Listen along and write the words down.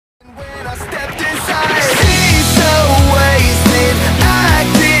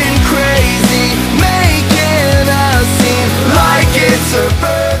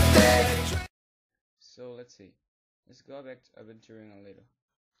see. Let's go back to adventuring a little.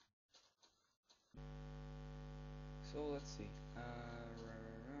 So let's see.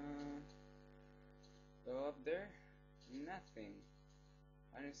 Go up there. Nothing.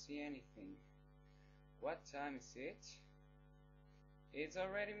 I don't see anything. What time is it? It's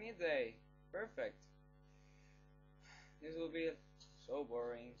already midday. Perfect. This will be so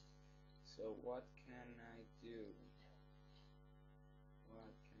boring. So what can I do?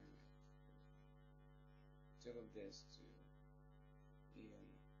 What can I do with this to even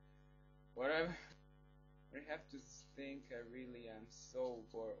whatever? I have to think. I really am so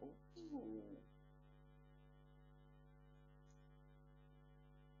bored. Ooh.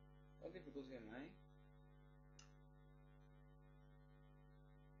 What difficulty am I?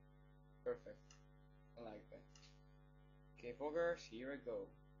 Perfect. I like that. Okay, poggers, here I go.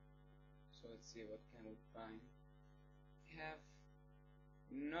 So let's see what can we find.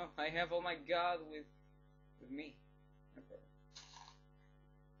 I have, oh my god, with me. No problem.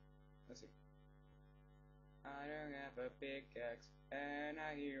 Let's see. I don't have a pickaxe and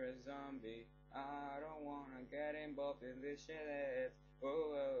I hear a zombie. I don't wanna get involved in this shit.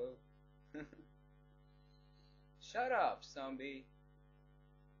 Whoa. Shut up, zombie.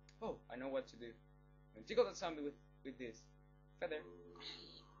 Oh, I know what to do. I'm gonna tickle the zombie with this feather.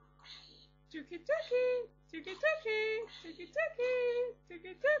 Tuki tuki, tuki tuki, tuki tuki,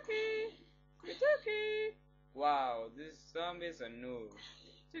 tuki tuki, tuki tuki. Wow, this zombie is a noob.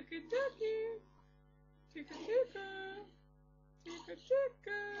 Tuki tuki, tuki tuki, tuki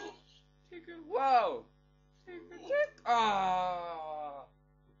tuki, tuki. Wow, tuki tuki. Ah,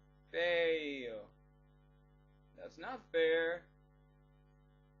 fail. That's not fair.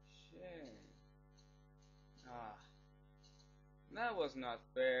 Shit. Ah, that was not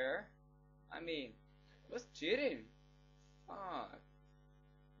fair. I mean, it was cheating. Fuck.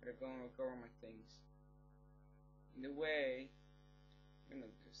 Gotta go and recover my things. In the way, I'm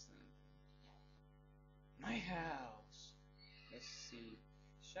gonna do something. My house. Let's see.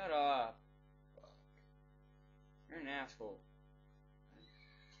 Shut up. Fuck. You're an asshole.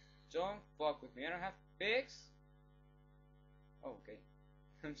 Don't fuck with me. I don't have pigs. Oh, okay.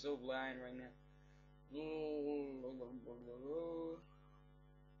 I'm so blind right now.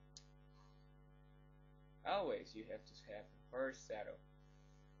 Always you have to have a horse saddle.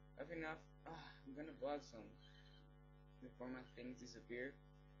 Have enough. I'm gonna buy some before my things disappear.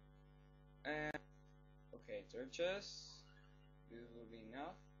 And okay, torches. This will be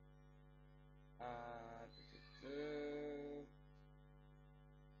enough.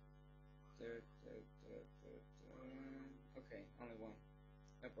 Okay, only one.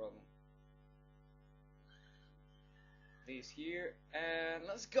 No problem. This here, and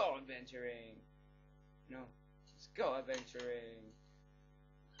let's go adventuring. No, let's go adventuring.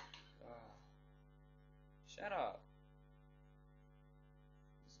 Shut up.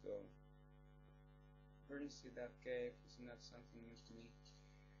 Let's go. Birds see that cave is not something new to me.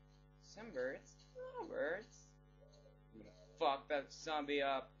 Some birds, little birds. I'm gonna fuck that zombie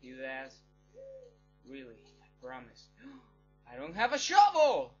up, his ass. Really, I promise. I don't have a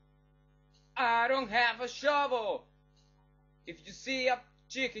shovel. I don't have a shovel. If you see a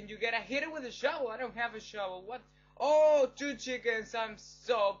chicken, you gotta hit it with a shovel. I don't have a shovel. What? Oh, 2 chickens. I'm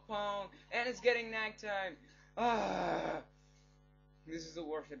so pumped. And it's getting nighttime. This is the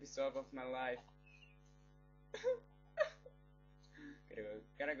worst episode of my life.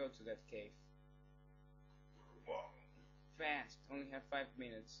 Gotta go to that cave. Whoa. Fast. Only have 5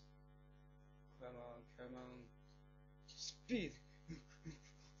 minutes. Come on, come on. Speed.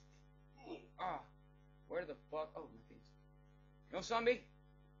 Where the fuck? Oh, my things. No zombie?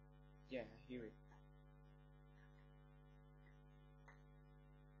 Yeah, I hear it.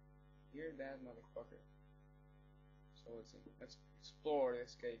 Hear that motherfucker. So let's see. Let's explore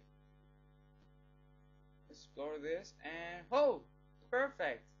this cave. Explore this and oh,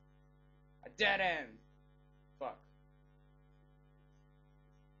 perfect. A dead end. Fuck.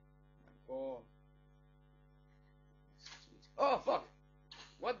 Oh. Oh fuck.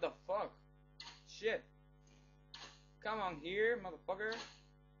 What the fuck? Shit. Come on here, motherfucker.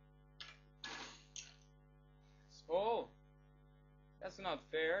 Oh. That's not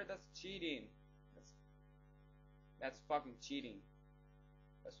fair. That's cheating. That's fucking cheating.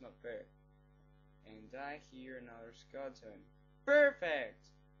 That's not fair. And I hear another skeleton. Perfect!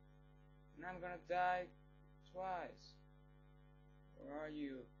 And I'm gonna die twice. Where are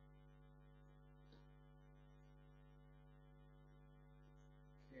you?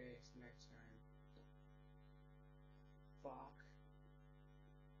 Okay, it's night time. Fuck.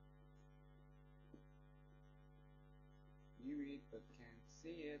 You read but can't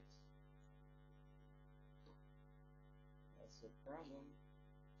see it. the problem.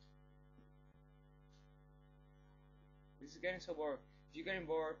 This is getting so bored. If you're getting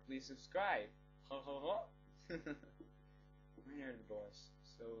bored, please subscribe. Ha ha ha. I hear the boss.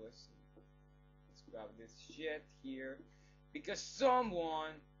 So let's see. Let's grab this shit here. Because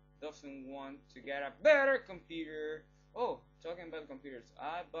someone doesn't want to get a better computer. Oh, talking about computers.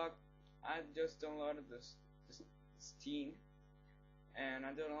 I just downloaded this Steam. And I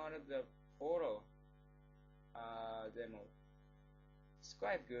downloaded the Portal demo. It's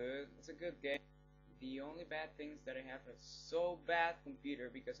quite good. It's a good game. The only bad things that I have is so bad computer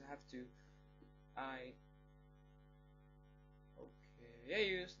because I have to I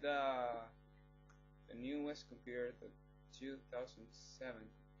use the newest computer, the 2007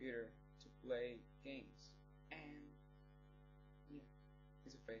 computer to play games, and yeah,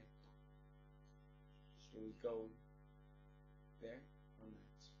 it's a fail. Should we go there or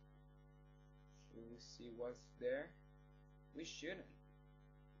not? Should we see what's there? We shouldn't.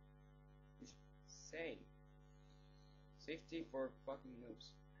 We should save. Safety for fucking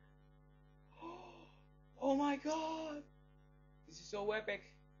noobs. Oh my god! This is so epic.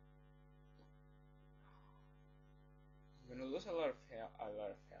 I'm gonna lose a lot of health.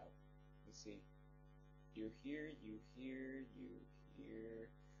 Let's see. You here, you here, you here.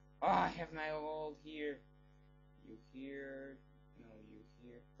 Oh, I have my gold here. You here. No, you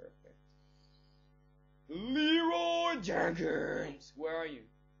here. Perfect. Leroy Jenkins! Where are you?